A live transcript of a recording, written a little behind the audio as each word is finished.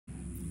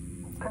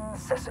Open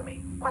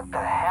sesame. What the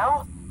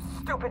hell?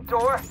 Stupid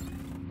door.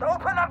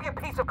 Open up, you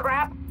piece of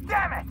crap!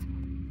 Damn it!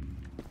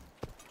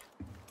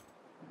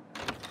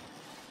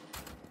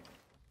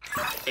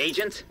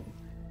 Agent,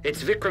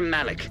 it's Vikram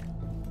Malik.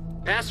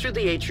 Pass through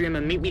the atrium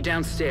and meet me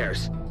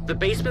downstairs. The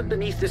basement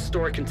beneath this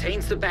store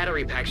contains the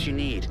battery packs you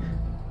need,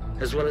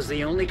 as well as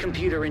the only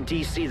computer in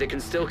DC that can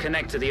still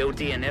connect to the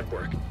ODEA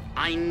network.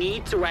 I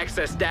need to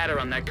access data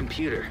on that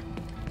computer.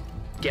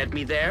 Get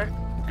me there,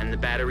 and the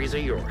batteries are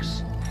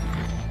yours.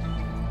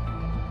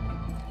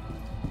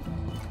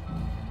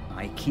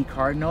 My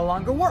keycard no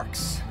longer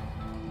works.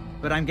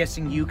 But I'm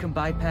guessing you can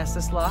bypass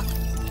this lock?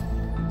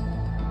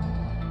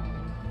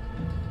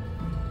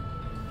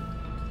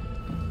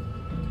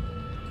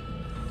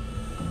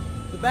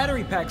 The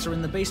battery packs are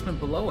in the basement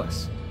below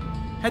us.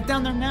 Head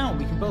down there now, and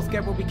we can both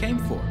get what we came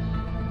for.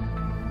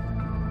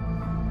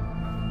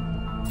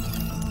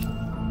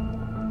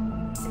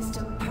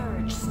 System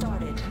purge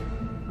started.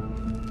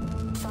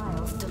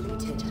 Files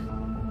deleted.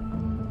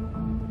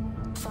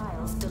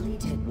 Files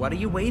deleted. What are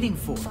you waiting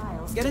for?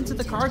 Files Get into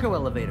the deleted. cargo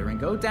elevator and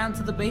go down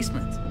to the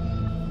basement.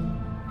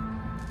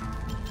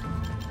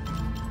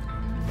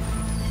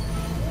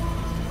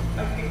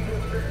 I think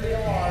to trip the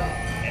alarm.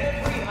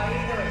 Every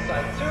hyena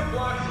inside 2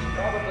 blocks is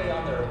probably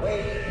on their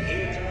way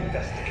here to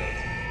investigate.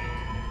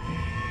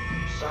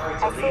 Sorry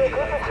to I see a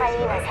group of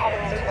hyenas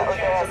heading into the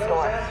ODEA those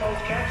store. assholes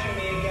catching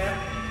me again.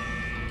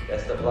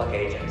 Best of luck,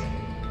 Agent.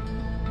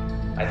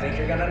 I think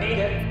you're gonna need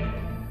it.